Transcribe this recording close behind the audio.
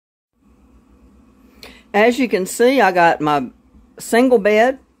As you can see, I got my single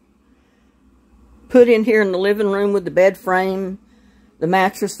bed put in here in the living room with the bed frame, the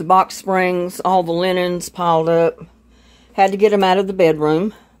mattress, the box springs, all the linens piled up. Had to get them out of the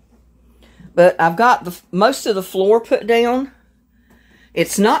bedroom. But I've got most of the floor put down.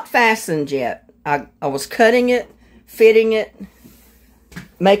 It's not fastened yet. I was cutting it, fitting it,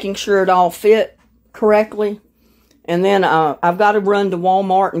 making sure it all fit correctly. And then I've got to run to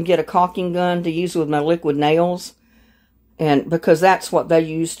Walmart and get a caulking gun to use with my liquid nails. And because that's what they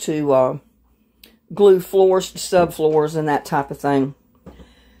use to glue floors to subfloors and that type of thing.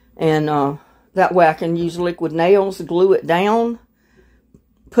 And that way I can use liquid nails to glue it down.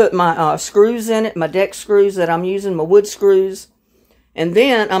 Put my screws in it, my deck screws that I'm using, my wood screws. And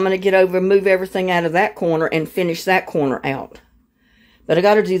then I'm going to get over and move everything out of that corner and finish that corner out. But I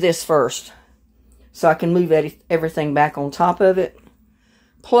got to do this first, so I can move everything back on top of it.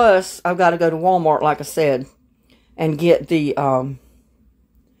 Plus, I've got to go to Walmart, like I said, and get the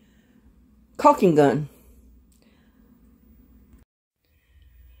caulking gun.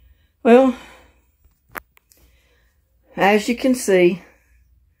 Well, as you can see,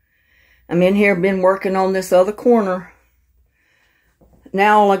 I'm in here, been working on this other corner.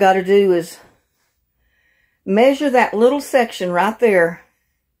 Now all I got to do is measure that little section right there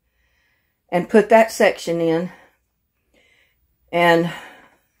and put that section in, and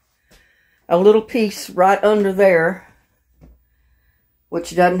a little piece right under there,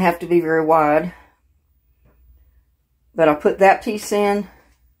 which doesn't have to be very wide, but I'll put that piece in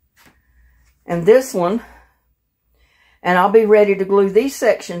and this one, and I'll be ready to glue these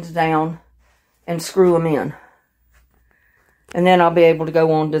sections down and screw them in. And then I'll be able to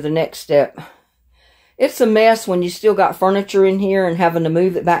go on to the next step. It's a mess when you still got furniture in here and having to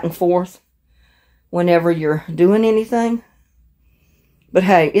move it back and forth whenever you're doing anything. But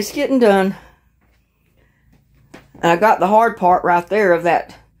hey, it's getting done. And I got the hard part right there of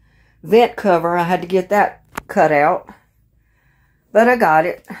that vent cover. I had to get that cut out. But I got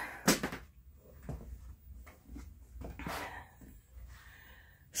it.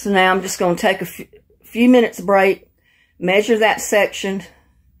 So now I'm just going to take a few minutes break, measure that section,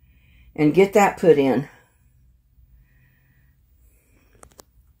 and get that put in.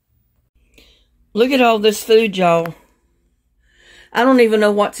 Look at all this food, y'all. I don't even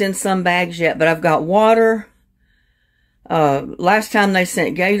know what's in some bags yet, but I've got water. Last time they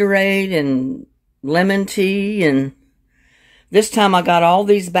sent Gatorade and lemon tea, and this time I got all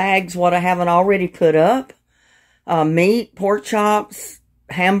these bags, what I haven't already put up. Meat, pork chops,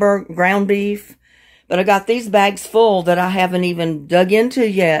 hamburger, ground beef. But I got these bags full that I haven't even dug into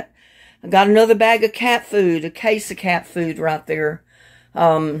yet. I got another bag of cat food, a case of cat food right there.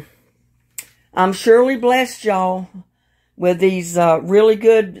 I'm surely blessed, y'all, with these really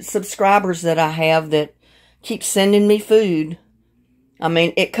good subscribers that I have that keep sending me food. I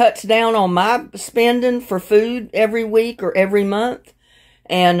mean, it cuts down on my spending for food every week or every month.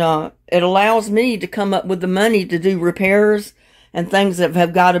 And it allows me to come up with the money to do repairs and things that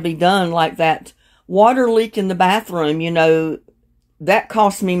have got to be done, like that water leak in the bathroom. You know, that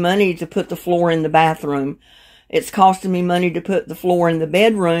cost me money to put the floor in the bathroom. It's costing me money to put the floor in the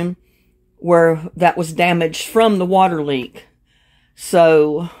bedroom where that was damaged from the water leak.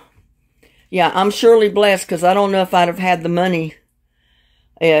 So, yeah, I'm surely blessed, because I don't know if I'd have had the money,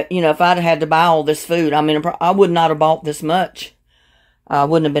 you know, if I'd have had to buy all this food. I mean, I would not have bought this much. I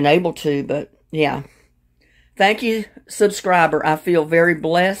wouldn't have been able to, but yeah. Thank you, subscriber. I feel very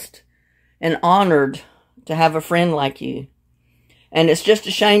blessed and honored to have a friend like you. And it's just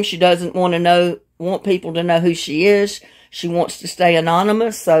a shame she doesn't want people to know who she is. She wants to stay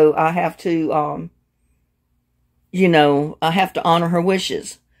anonymous, so I have to, you know, I have to honor her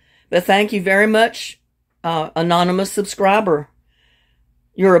wishes. But thank you very much, anonymous subscriber.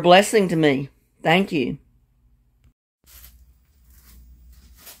 You're a blessing to me. Thank you.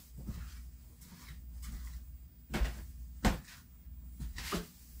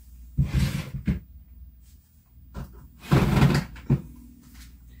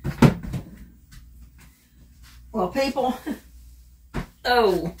 Well, people,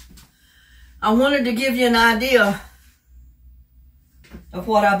 I wanted to give you an idea of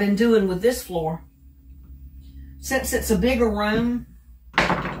what I've been doing with this floor. Since it's a bigger room,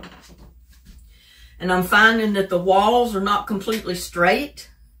 and I'm finding that the walls are not completely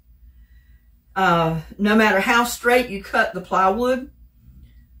straight, no matter how straight you cut the plywood,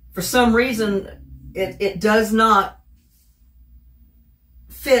 for some reason, it does not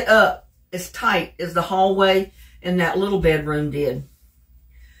fit up as tight as the hallway in that little bedroom did.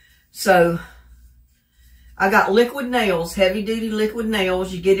 So I got liquid nails, heavy duty liquid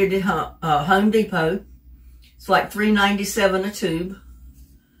nails. You get it at Home Depot. It's like $3.97 a tube.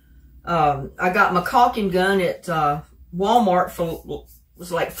 I got my caulking gun at Walmart for, it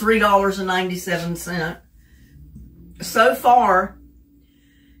was like $3.97. So far,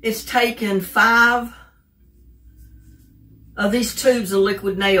 it's taken 5 of these tubes of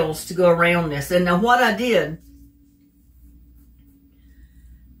liquid nails to go around this. And now what I did,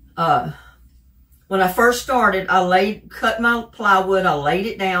 when I first started, I cut my plywood, I laid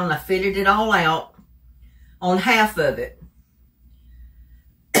it down, I fitted it all out on half of it.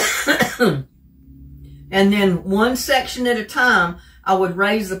 And then one section at a time, I would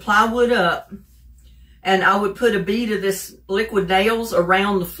raise the plywood up and I would put a bead of this liquid nails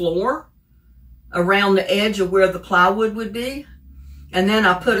around the floor, around the edge of where the plywood would be. And then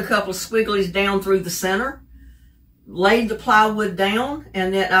I put a couple of squigglies down through the center, laid the plywood down,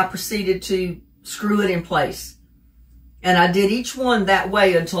 and then I proceeded to screw it in place. And I did each one that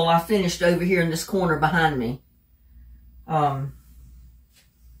way until I finished over here in this corner behind me.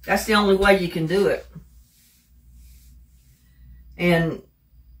 That's the only way you can do it. And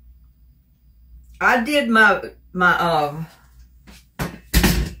I did my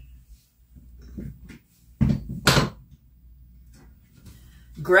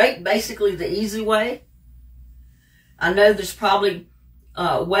grate basically the easy way. I know there's probably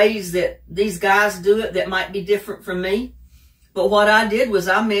ways that these guys do it that might be different from me. But what I did was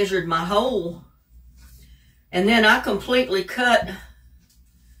I measured my hole and then I completely cut.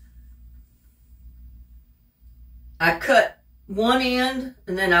 I cut one end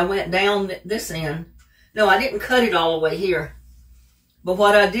and then I went down this end. No, I didn't cut it all the way here. But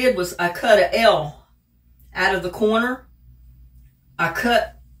what I did was I cut an L out of the corner. I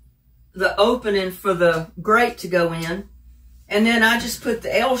cut the opening for the grate to go in. And then I just put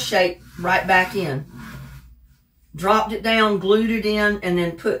the L shape right back in. Dropped it down, glued it in, and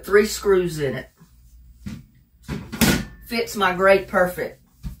then put 3 screws in it. Fits my grate perfect.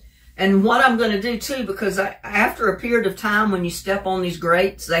 And what I'm going to do too, because after a period of time when you step on these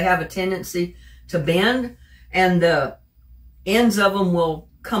grates, they have a tendency to bend. And the ends of them will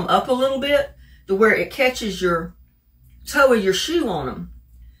come up a little bit to where it catches your toe of your shoe on them.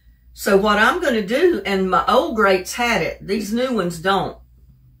 So what I'm going to do, and my old grates had it, these new ones don't.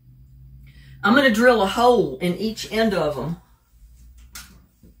 I'm going to drill a hole in each end of them.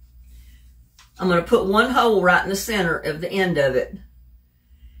 I'm going to put one hole right in the center of the end of it.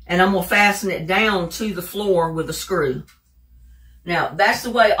 And I'm going to fasten it down to the floor with a screw. Now, that's the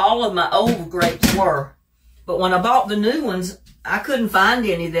way all of my old grates were. But when I bought the new ones, I couldn't find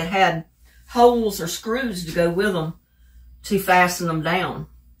any that had holes or screws to go with them to fasten them down.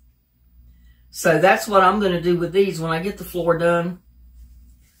 So that's what I'm going to do with these when I get the floor done.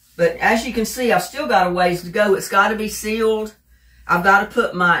 But as you can see, I've still got a ways to go. It's got to be sealed. I've got to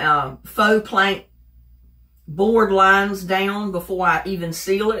put my faux plank board lines down before I even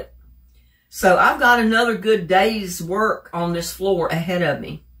seal it. So I've got another good day's work on this floor ahead of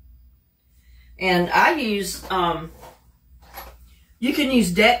me. And I use, you can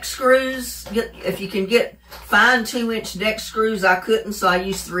use deck screws. If you can get fine 2-inch deck screws, I couldn't, so I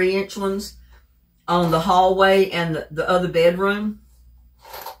used 3-inch ones on the hallway and the other bedroom.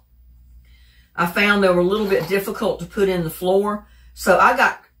 I found they were a little bit difficult to put in the floor. So I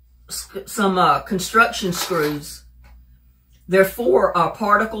got some construction screws. They're for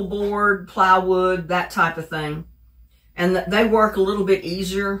particle board, plywood, that type of thing. And they work a little bit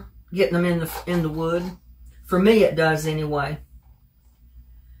easier getting them in the wood. For me, it does anyway.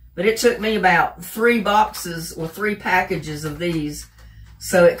 But it took me about 3 boxes or 3 packages of these.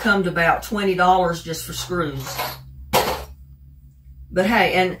 So it come to about $20 just for screws. But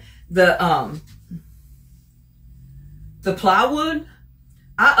hey, and the plywood,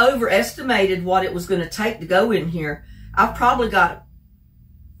 I overestimated what it was going to take to go in here. I've probably got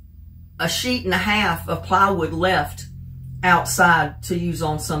a sheet and a half of plywood left outside to use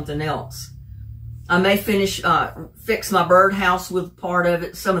on something else. I may fix my birdhouse with part of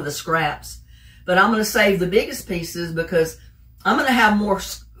it, some of the scraps. But I'm going to save the biggest pieces because I'm going to have more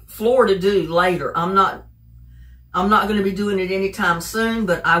floor to do later. I'm not going to be doing it anytime soon,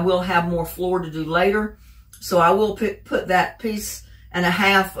 but I will have more floor to do later. So I will put that piece and a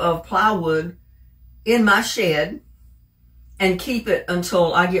half of plywood in my shed and keep it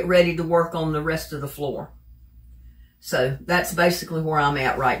until I get ready to work on the rest of the floor. So that's basically where I'm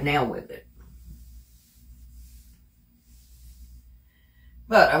at right now with it.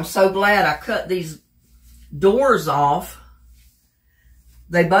 But I'm so glad I cut these doors off.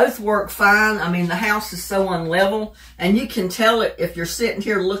 They both work fine. I mean, the house is so unlevel, and you can tell it if you're sitting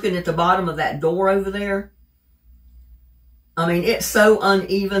here looking at the bottom of that door over there. I mean, it's so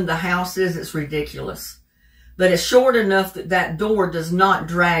uneven, the house is, it's ridiculous. But it's short enough that that door does not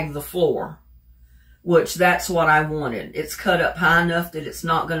drag the floor, which that's what I wanted. It's cut up high enough that it's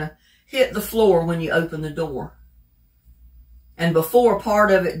not going to hit the floor when you open the door. And before,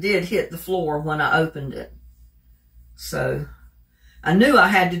 part of it did hit the floor when I opened it. So I knew I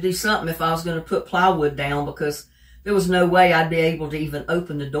had to do something if I was going to put plywood down, because there was no way I'd be able to even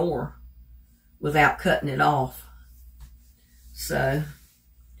open the door without cutting it off. So,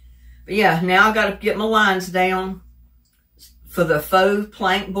 but yeah, now I got to get my lines down for the faux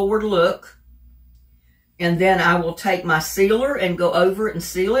plank board look. And then I will take my sealer and go over it and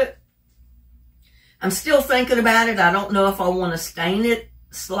seal it. I'm still thinking about it. I don't know if I want to stain it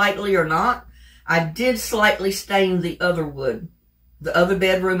slightly or not. I did slightly stain the other wood, the other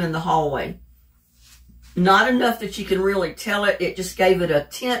bedroom in the hallway. Not enough that you can really tell it. It just gave it a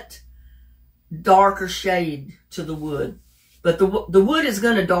tint, darker shade to the wood. But the wood is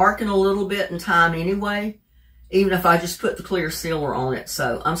going to darken a little bit in time anyway, even if I just put the clear sealer on it.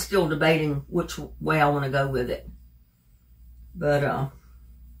 So I'm still debating which way I want to go with it. But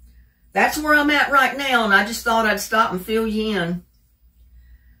that's where I'm at right now, and I just thought I'd stop and fill you in.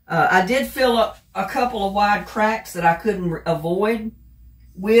 I did fill up a couple of wide cracks that I couldn't avoid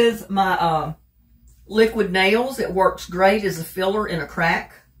with my liquid nails. It works great as a filler in a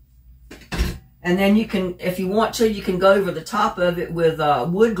crack. And then you can, if you want to, you can go over the top of it with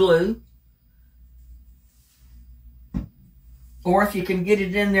wood glue. Or if you can get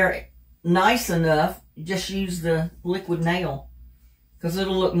it in there nice enough, just use the liquid nail, because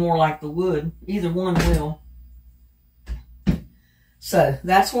it'll look more like the wood. Either one will. So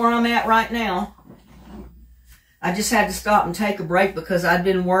that's where I'm at right now. I just had to stop and take a break because I'd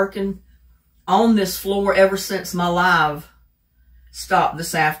been working on this floor ever since my live stopped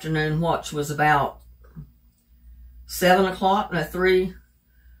this afternoon, which was about 7 o'clock, no, 3,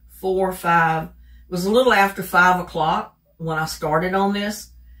 4, 5. It was a little after 5 o'clock when I started on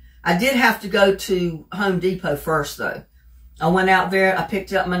this. I did have to go to Home Depot first, though. I went out there, I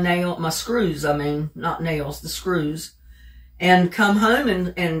picked up my screws, not nails, the screws, and come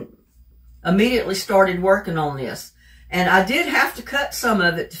home and immediately started working on this. And I did have to cut some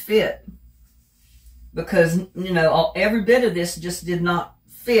of it to fit, because, you know, every bit of this just did not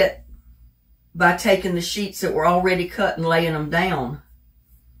fit by taking the sheets that were already cut and laying them down.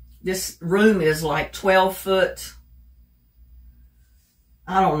 This room is like 12 foot,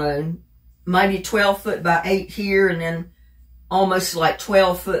 I don't know, maybe 12 foot by 8 here, and then almost like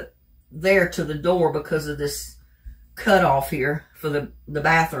 12 foot there to the door because of this cutoff here for the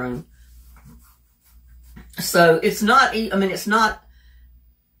bathroom. So it's not, it's not,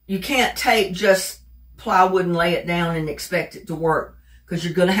 you can't take just plywood and lay it down and expect it to work, because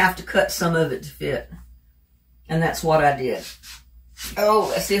you're going to have to cut some of it to fit. And that's what I did. Oh,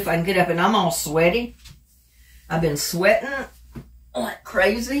 let's see if I can get up. And I'm all sweaty. I've been sweating like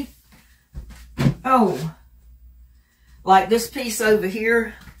crazy. Oh, like this piece over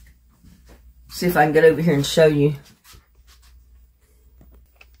here. See if I can get over here and show you.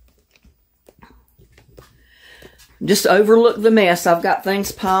 Just overlook the mess. I've got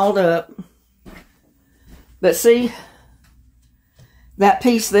things piled up. But see, that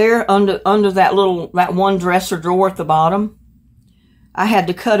piece there under that one dresser drawer at the bottom, I had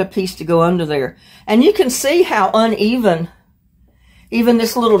to cut a piece to go under there. And you can see how uneven even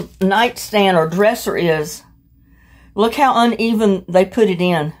this little nightstand or dresser is. Look how uneven they put it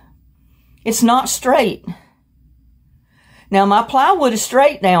in. It's not straight. Now my plywood is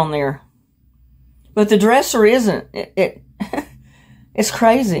straight down there, but the dresser isn't. It's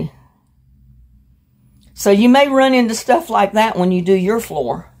crazy. So you may run into stuff like that when you do your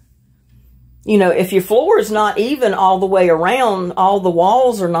floor. You know, if your floor is not even all the way around, all the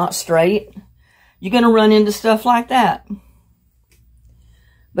walls are not straight, you're going to run into stuff like that.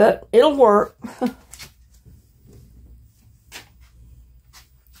 But it'll work.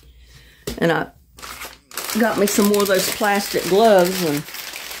 And I got me some more of those plastic gloves and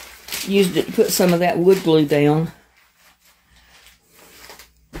used it to put some of that wood glue down.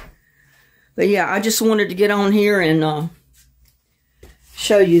 But yeah, I just wanted to get on here and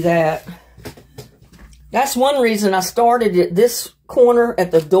show you that. That's one reason I started at this corner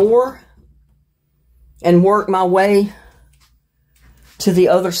at the door and worked my way to the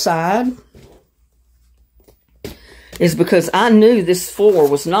other side, is because I knew this floor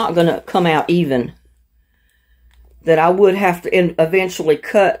was not going to come out even. That I would have to eventually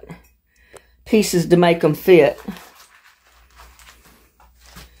cut pieces to make them fit.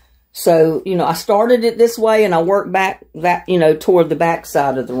 So, you know, I started it this way and I worked back toward the back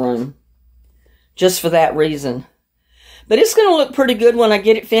side of the room. Just for that reason. But it's going to look pretty good when I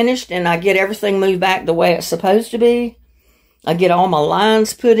get it finished and I get everything moved back the way it's supposed to be. I get all my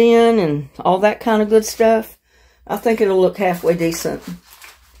lines put in and all that kind of good stuff. I think it'll look halfway decent.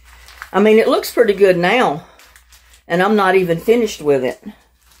 I mean, it looks pretty good now. And I'm not even finished with it.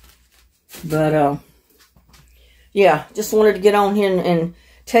 But, yeah, just wanted to get on here and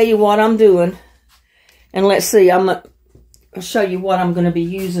tell you what I'm doing. And let's see, I'll show you what I'm going to be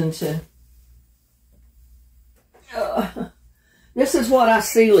using to... this is what I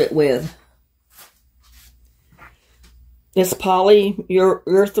seal it with. It's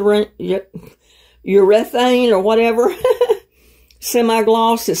polyurethane or whatever.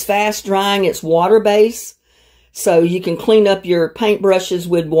 Semi-gloss. It's fast drying. It's water-based. So you can clean up your paintbrushes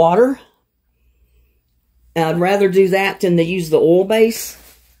with water. I'd rather do that than to use the oil base.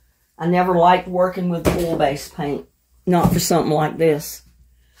 I never liked working with oil-based paint. Not for something like this.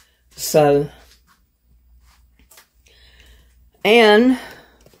 So, and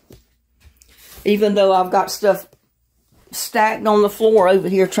even though I've got stuff stacked on the floor over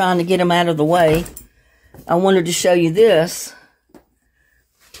here trying to get them out of the way, I wanted to show you this.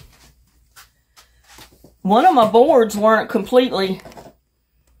 One of my boards weren't completely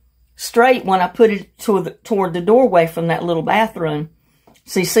straight when I put it toward the doorway from that little bathroom.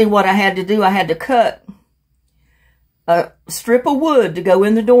 So you see what I had to do? I had to cut a strip of wood to go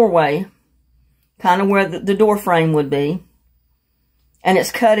in the doorway, kind of where the door frame would be. And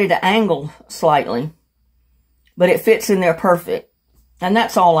it's cut at an angle slightly, but it fits in there perfect. And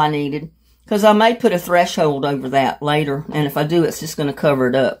that's all I needed, because I may put a threshold over that later, and if I do, it's just going to cover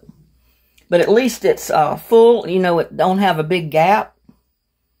it up. But at least it's full, you know, it don't have a big gap.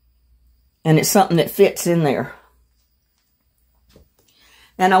 And it's something that fits in there.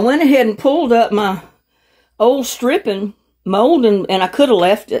 And I went ahead and pulled up my old stripping mold, and I could have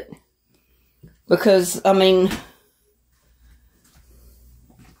left it. Because, I mean,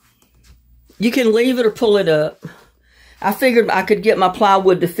 you can leave it or pull it up. I figured I could get my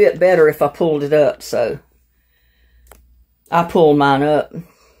plywood to fit better if I pulled it up, so I pulled mine up.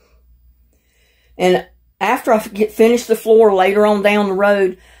 And after I finish the floor later on down the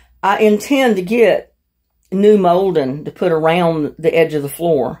road, I intend to get new molding to put around the edge of the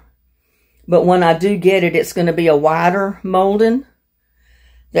floor. But when I do get it, it's going to be a wider molding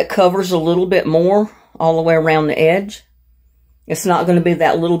that covers a little bit more all the way around the edge. It's not going to be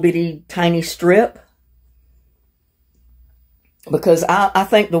that little bitty tiny strip. Because I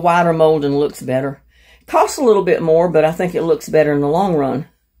think the wider molding looks better. It costs a little bit more, but I think it looks better in the long run.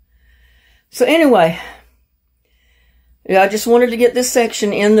 So anyway, yeah, I just wanted to get this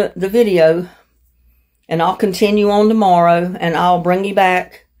section in the video. And I'll continue on tomorrow. And I'll bring you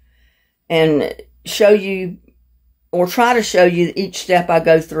back and show you, or try to show you each step I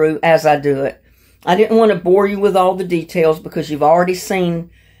go through as I do it. I didn't want to bore you with all the details because you've already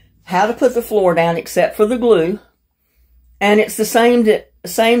seen how to put the floor down except for the glue. And it's the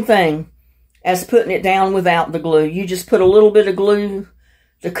same thing as putting it down without the glue. You just put a little bit of glue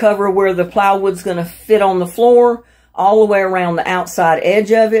to cover where the plywood's going to fit on the floor, all the way around the outside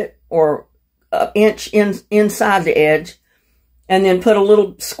edge of it, or an inch inside the edge. And then put a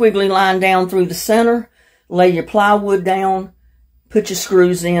little squiggly line down through the center, lay your plywood down, put your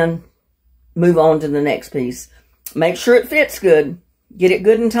screws in, move on to the next piece. Make sure it fits good. Get it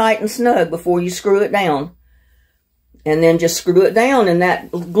good and tight and snug before you screw it down. And then just screw it down, and that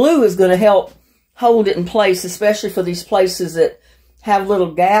glue is going to help hold it in place, especially for these places that have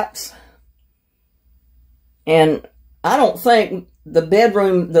little gaps. And I don't think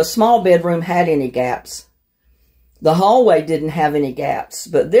the small bedroom had any gaps. The hallway didn't have any gaps,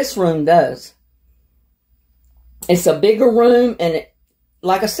 but this room does. It's a bigger room, and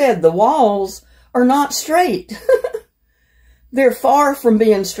like I said, the walls are not straight. They're far from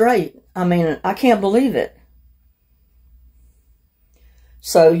being straight. I mean, I can't believe it.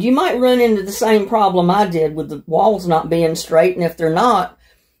 So you might run into the same problem I did with the walls not being straight. And if they're not,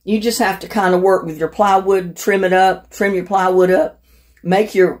 you just have to kind of work with your plywood, trim it up, trim your plywood up,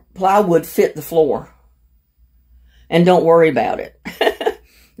 make your plywood fit the floor. And don't worry about it.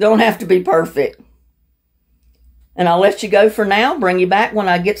 Don't have to be perfect. And I'll let you go for now. Bring you back when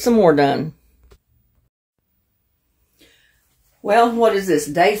I get some more done. Well, what is this?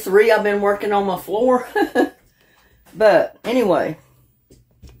 Day 3 I've been working on my floor. But anyway,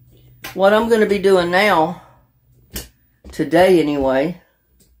 what I'm going to be doing now, today anyway,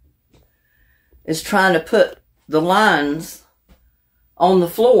 is trying to put the lines on the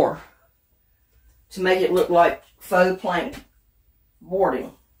floor to make it look like faux plank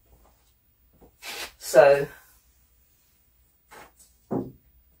boarding. So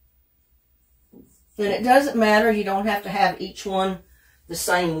And it doesn't matter, you don't have to have each one the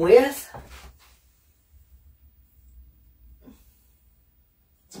same width.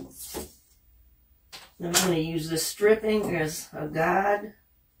 I'm going to use this stripping as a guide.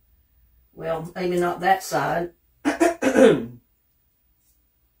 Well, maybe not that side.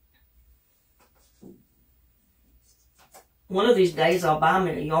 One of these days I'll buy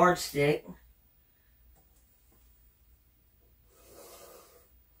me a yardstick.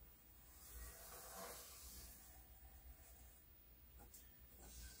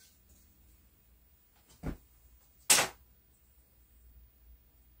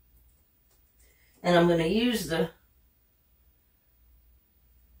 And I'm going to use the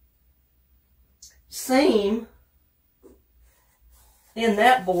seam in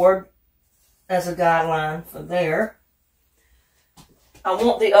that board as a guideline for there. I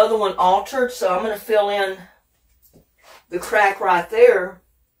want the other one altered, so I'm going to fill in the crack right there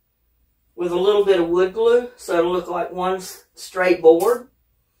with a little bit of wood glue, so it'll look like one straight board.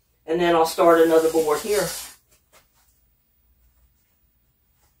 And then I'll start another board here.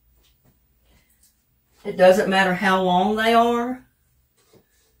 It doesn't matter how long they are.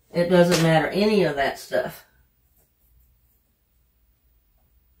 It doesn't matter any of that stuff.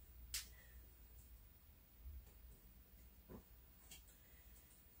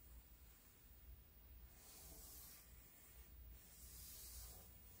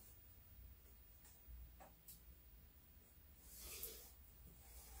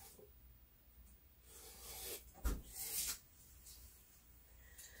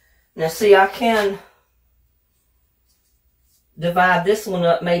 Now see, I can divide this one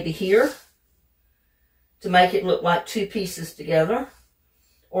up maybe here to make it look like two pieces together,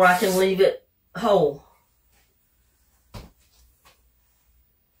 or I can leave it whole.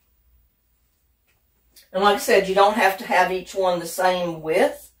 And like I said, you don't have to have each one the same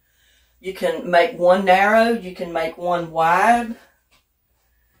width. You can make one narrow, you can make one wide,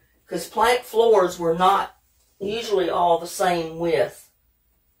 because plank floors were not usually all the same width.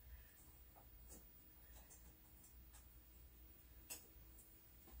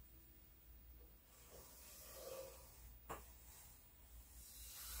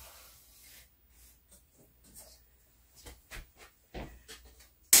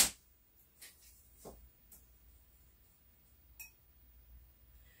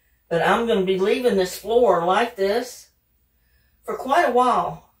 But I'm going to be leaving this floor like this for quite a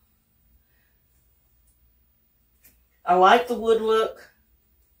while. I like the wood look.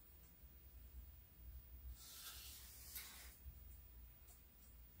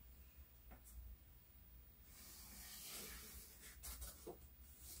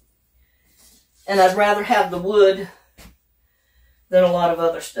 And I'd rather have the wood than a lot of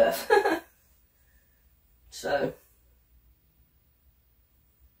other stuff. So.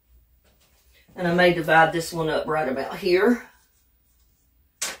 And I may divide this one up right about here,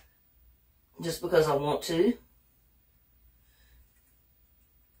 just because I want to.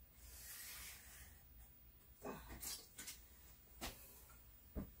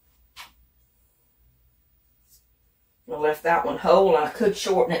 I left that one whole. I could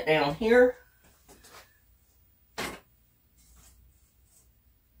shorten it down here.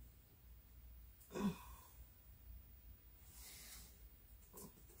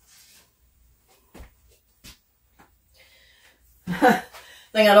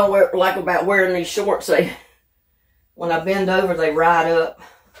 Thing I don't like about wearing these shorts, when I bend over, they ride up.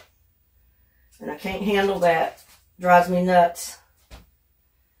 And I can't handle that. Drives me nuts.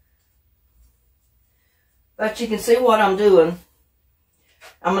 But you can see what I'm doing.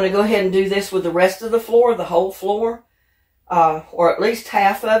 I'm going to go ahead and do this with the rest of the floor, the whole floor. Or at least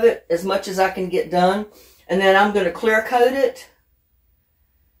half of it, as much as I can get done. And then I'm going to clear coat it.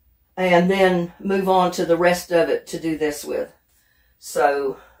 And then move on to the rest of it to do this with.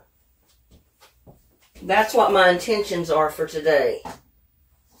 So, that's what my intentions are for today.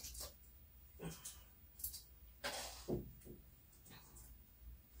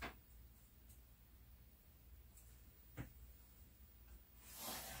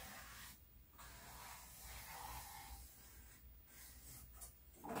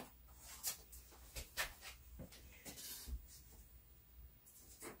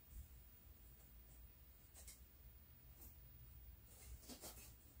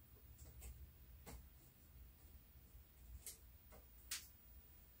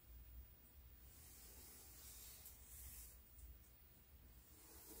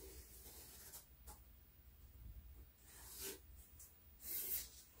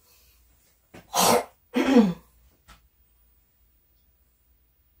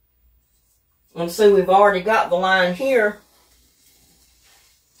 And so we've already got the line here.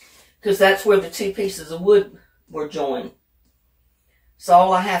 because that's where the two pieces of wood were joined. So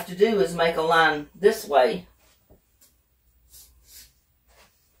all I have to do is make a line this way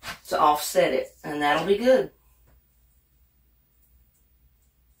to offset it, and that'll be good.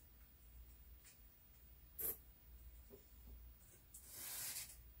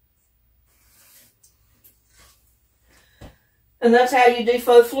 And that's how you do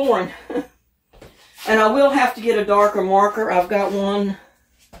faux flooring. And I will have to get a darker marker. I've got one.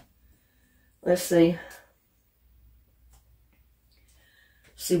 Let's see.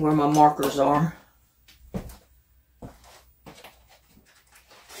 See where my markers are.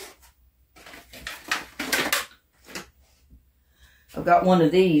 I've got one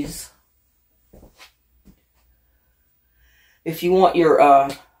of these. If you want your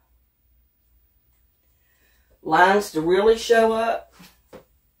lines to really show up,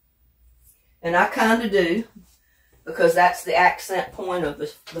 and I kind of do, because that's the accent point of the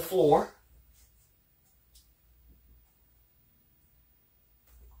floor.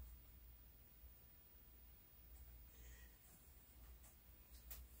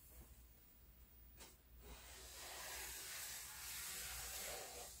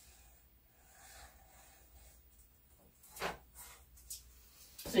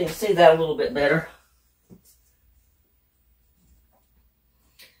 So you can see that a little bit better.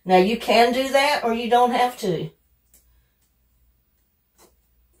 Now you can do that or you don't have to.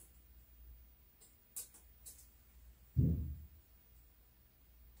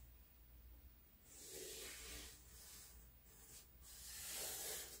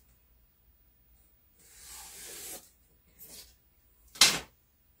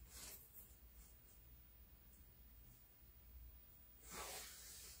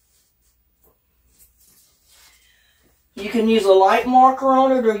 You can use a light marker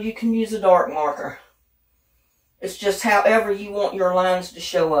on it or you can use a dark marker. It's just however you want your lines to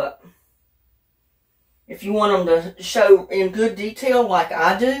show up. If you want them to show in good detail like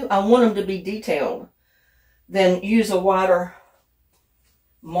I do, I want them to be detailed, then use a wider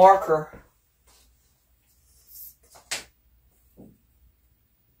marker.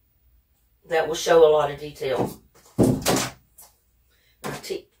 That will show a lot of detail. I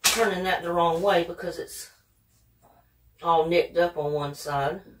keep turning that the wrong way because it's all nicked up on one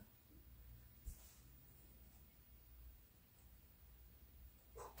side.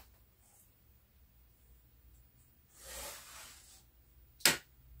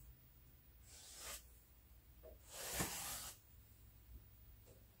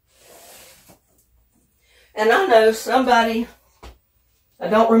 And I know somebody, I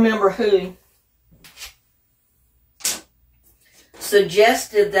don't remember who,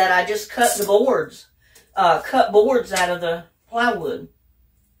 suggested that I just cut the boards. Cut boards out of the plywood.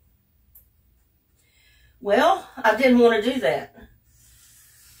 Well, I didn't want to do that.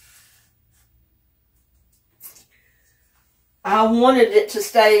 I wanted it to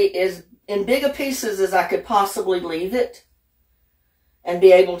stay as in big a pieces as I could possibly leave it and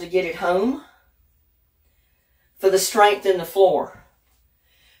be able to get it home for the strength in the floor.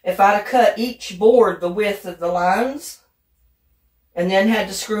 If I'd have cut each board the width of the lines and then had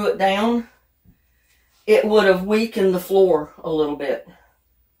to screw it down, it would have weakened the floor a little bit.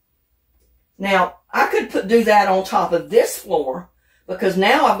 Now, I could do that on top of this floor because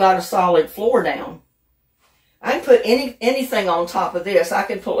now I've got a solid floor down. I can put anything on top of this. I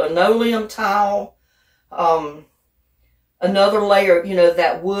can put a linoleum tile, another layer, you know,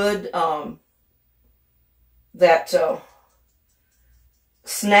 that wood,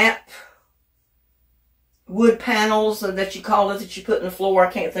 snap wood panels that you call it, that you put in the floor.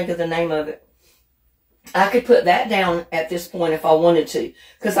 I can't think of the name of it. I could put that down at this point if I wanted to,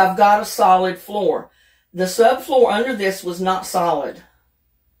 because I've got a solid floor. The subfloor under this was not solid.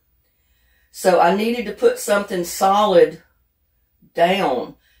 So I needed to put something solid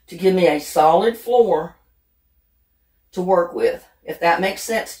down to give me a solid floor to work with, if that makes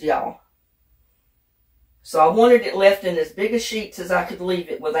sense to y'all. So I wanted it left in as big a sheets as I could leave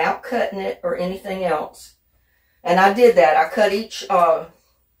it without cutting it or anything else. And I did that. I cut each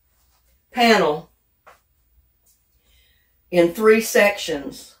panel in 3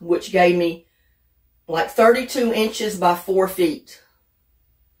 sections, which gave me like 32 inches by 4 feet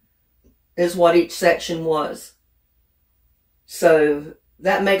is what each section was. So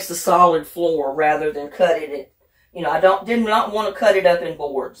that makes a solid floor rather than cutting it. You know, I did not want to cut it up in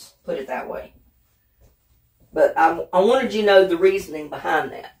boards, put it that way. But I wanted you to know the reasoning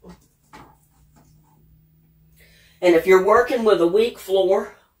behind that. And if you're working with a weak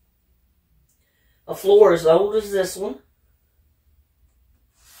floor, a floor as old as this one,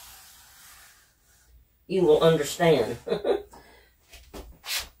 you will understand.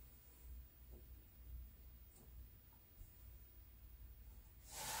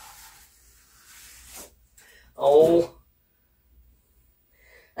 Oh,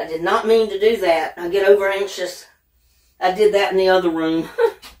 I did not mean to do that. I get over anxious. I did that in the other room.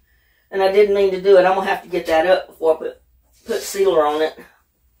 And I didn't mean to do it. I'm going to have to get that up before I put sealer on it.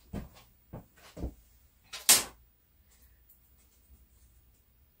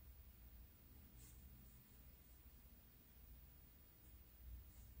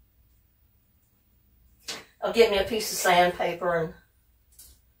 I'll get me a piece of sandpaper and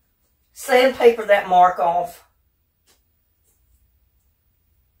sandpaper that mark off.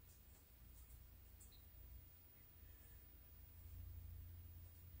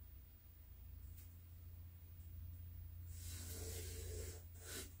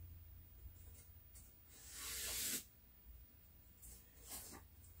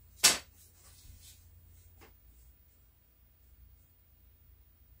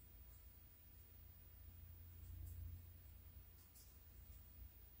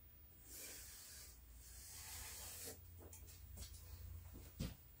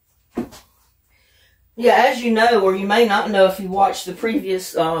 Yeah, as you know, or you may not know if you watched the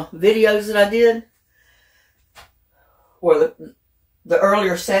previous videos that I did, or the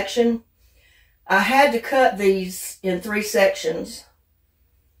earlier section, I had to cut these in 3 sections,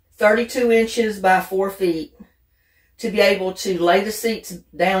 32 inches by 4 feet, to be able to lay the seats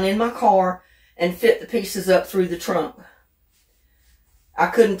down in my car and fit the pieces up through the trunk. I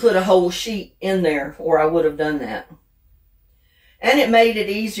couldn't put a whole sheet in there, or I would have done that. And it made it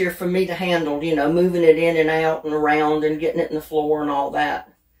easier for me to handle, you know, moving it in and out and around and getting it in the floor and all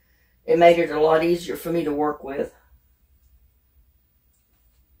that. It made it a lot easier for me to work with.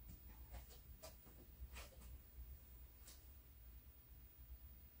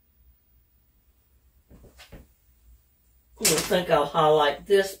 I think I'll highlight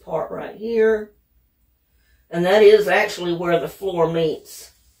this part right here. And that is actually where the floor meets.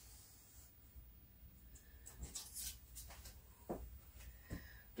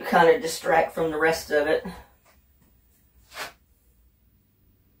 Kind of distract from the rest of it.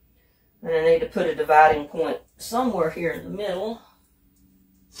 And I need to put a dividing point somewhere here in the middle.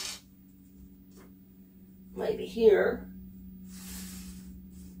 Maybe here.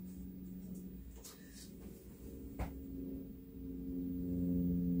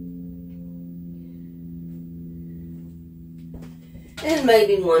 And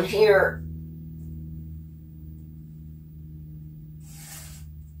maybe one here.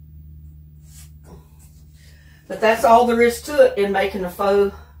 But that's all there is to it in making a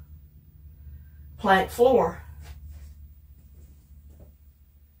faux plank floor.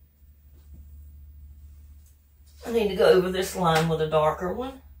 I need to go over this line with a darker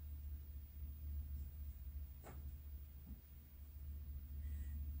one.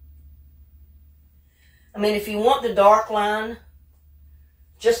 I mean, if you want the dark line,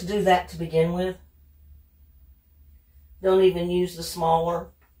 just do that to begin with. Don't even use the smaller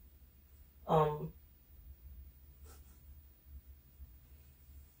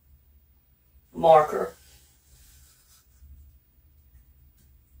marker.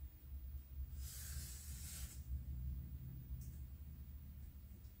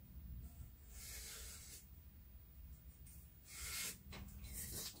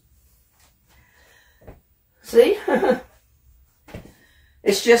 See?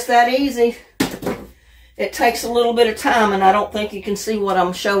 It's just that easy. It takes a little bit of time, and I don't think you can see what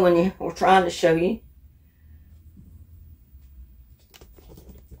I'm showing you or trying to show you.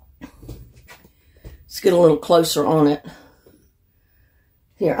 Let's get a little closer on it.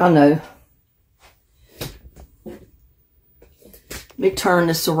 Here, I know. Let me turn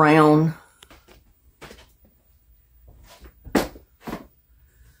this around.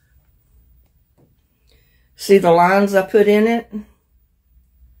 See the lines I put in it?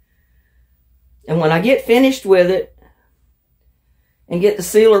 And when I get finished with it and get the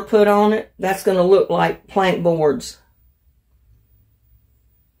sealer put on it, that's going to look like plank boards.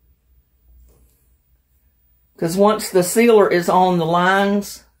 Because once the sealer is on the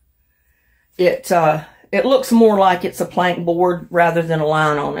lines, it looks more like it's a plank board rather than a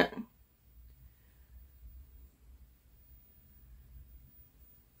line on it.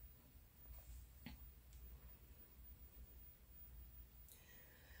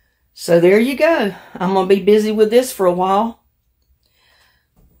 So there you go. I'm going to be busy with this for a while.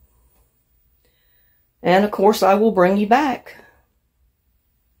 And of course I will bring you back.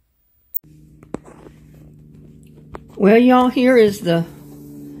 Well, y'all, here is the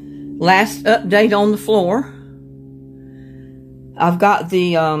last update on the floor. I've got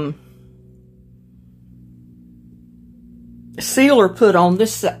the sealer put on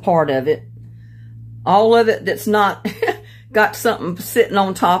this part of it. All of it that's not got something sitting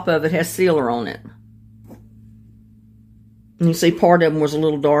on top of it has sealer on it. You see part of them was a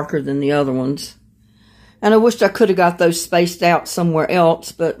little darker than the other ones. And I wished I could have got those spaced out somewhere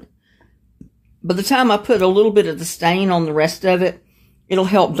else, but by the time I put a little bit of the stain on the rest of it, it'll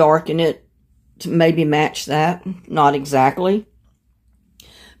help darken it to maybe match that. Not exactly.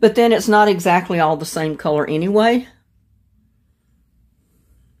 But then it's not exactly all the same color anyway.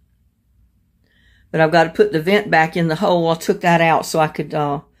 But I've got to put the vent back in the hole. I took that out so I could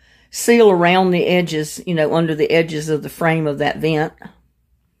seal around the edges, you know, under the edges of the frame of that vent.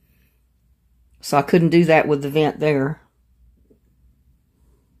 So I couldn't do that with the vent there.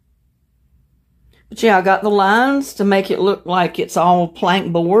 But yeah, I got the lines to make it look like it's all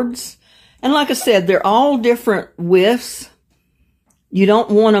plank boards. And like I said, they're all different widths. You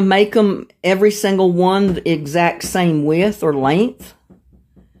don't want to make them every single one the exact same width or length.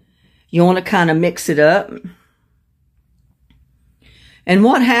 You want to kind of mix it up. And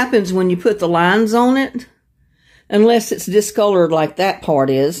what happens when you put the lines on it, unless it's discolored like that part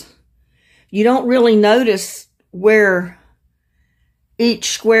is, you don't really notice where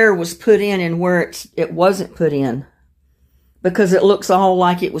each square was put in and where it wasn't put in, because it looks all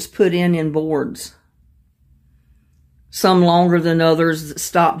like it was put in boards. Some longer than others, that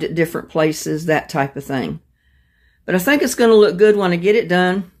stopped at different places, that type of thing. But I think it's going to look good when I get it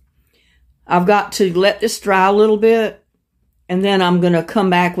done. I've got to let this dry a little bit, and then I'm going to come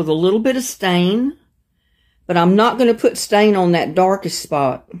back with a little bit of stain, but I'm not going to put stain on that darkest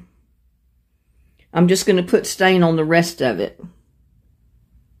spot. I'm just going to put stain on the rest of it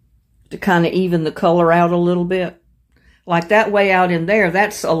to kind of even the color out a little bit. Like that way out in there,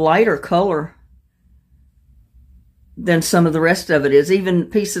 that's a lighter color than some of the rest of it is. Even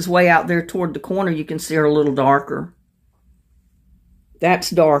pieces way out there toward the corner, you can see are a little darker. That's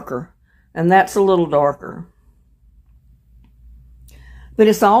darker. And that's a little darker. But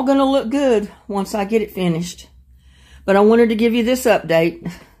it's all going to look good once I get it finished. But I wanted to give you this update.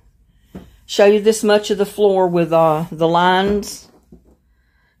 Show you this much of the floor with the lines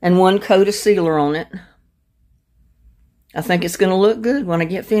and one coat of sealer on it. I think it's going to look good when I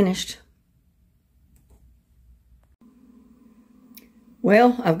get finished.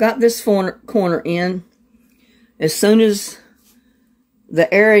 Well, I've got this corner in. As soon as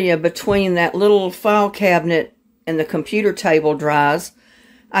the area between that little file cabinet and the computer table dries,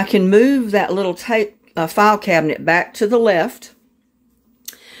 I can move that little file cabinet back to the left,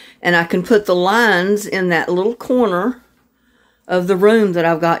 and I can put the lines in that little corner of the room that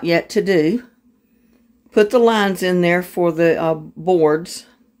I've got yet to do. Put the lines in there for the boards,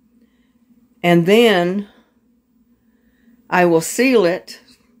 and then I will seal it,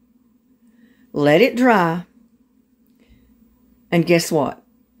 let it dry, and guess what?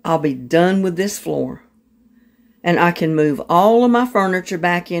 I'll be done with this floor. And I can move all of my furniture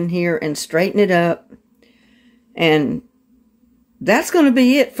back in here and straighten it up. And that's going to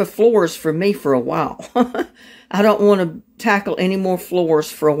be it for floors for me for a while. I don't want to tackle any more floors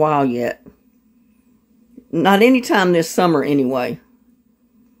for a while yet. Not anytime this summer anyway.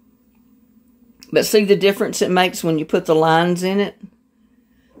 But see the difference it makes when you put the lines in it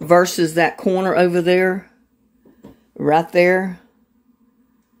versus that corner over there, right there,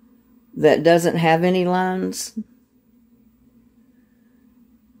 that doesn't have any lines.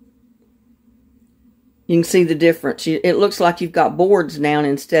 You can see the difference. It looks like you've got boards down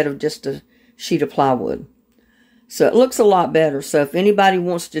instead of just a sheet of plywood. So it looks a lot better. So if anybody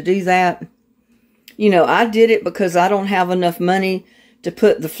wants to do that, you know, I did it because I don't have enough money to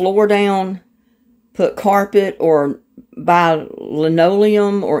put the floor down, put carpet, or buy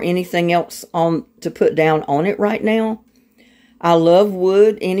linoleum or anything else on to put down on it right now. I love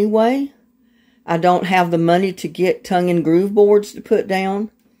wood anyway. I don't have the money to get tongue and groove boards to put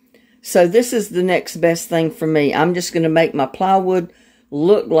down. So this is the next best thing for me. I'm just going to make my plywood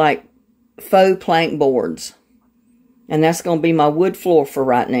look like faux plank boards. And that's going to be my wood floor for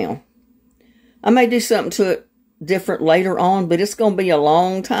right now. I may do something to it different later on, but it's going to be a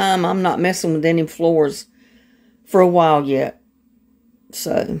long time. I'm not messing with any floors for a while yet.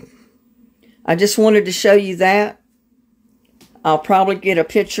 So I just wanted to show you that. I'll probably get a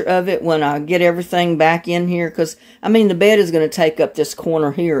picture of it when I get everything back in here. Because, I mean, the bed is going to take up this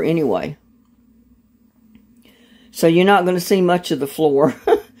corner here anyway. So you're not going to see much of the floor.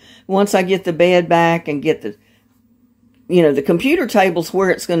 Once I get the bed back and get the, you know, the computer table's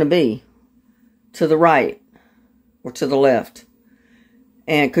where it's going to be. To the right. Or to the left.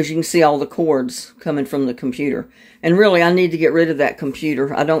 And because you can see all the cords coming from the computer. And really, I need to get rid of that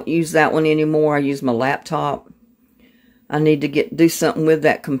computer. I don't use that one anymore. I use my laptop. I need to do something with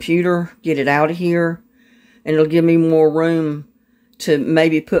that computer, get it out of here, and it'll give me more room to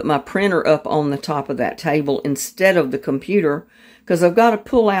maybe put my printer up on the top of that table instead of the computer, because I've got to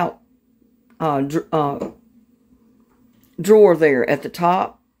pull out drawer there at the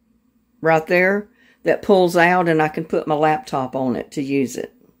top, right there, that pulls out, and I can put my laptop on it to use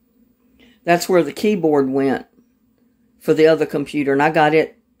it. That's where the keyboard went for the other computer, and I got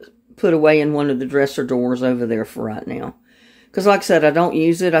it put away in one of the dresser drawers over there for right now. Because like I said, I don't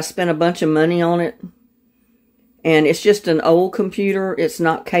use it. I spent a bunch of money on it, and it's just an old computer. It's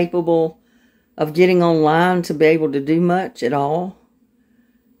not capable of getting online to be able to do much at all.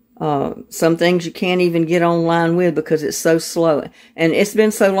 Some things you can't even get online with because it's so slow. And it's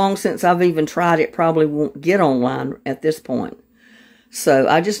been so long since I've even tried it, probably won't get online at this point. So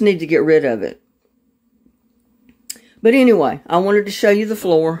I just need to get rid of it. But anyway, I wanted to show you the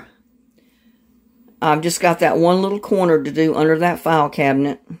floor. I've just got that one little corner to do under that file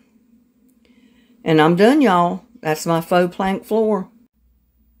cabinet. And I'm done, y'all. That's my faux plank floor.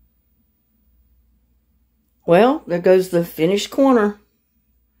 Well, there goes the finished corner.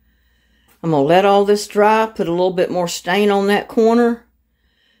 I'm going to let all this dry, put a little bit more stain on that corner,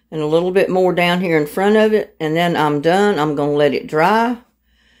 and a little bit more down here in front of it, and then I'm done. I'm going to let it dry,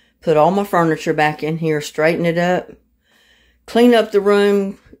 put all my furniture back in here, straighten it up, clean up the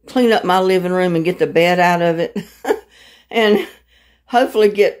room, clean up my living room and get the bed out of it, and hopefully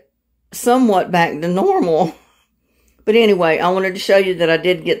get somewhat back to normal. But anyway, I wanted to show you that I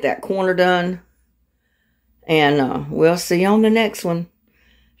did get that corner done, and we'll see you on the next one.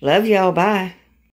 Love y'all. Bye.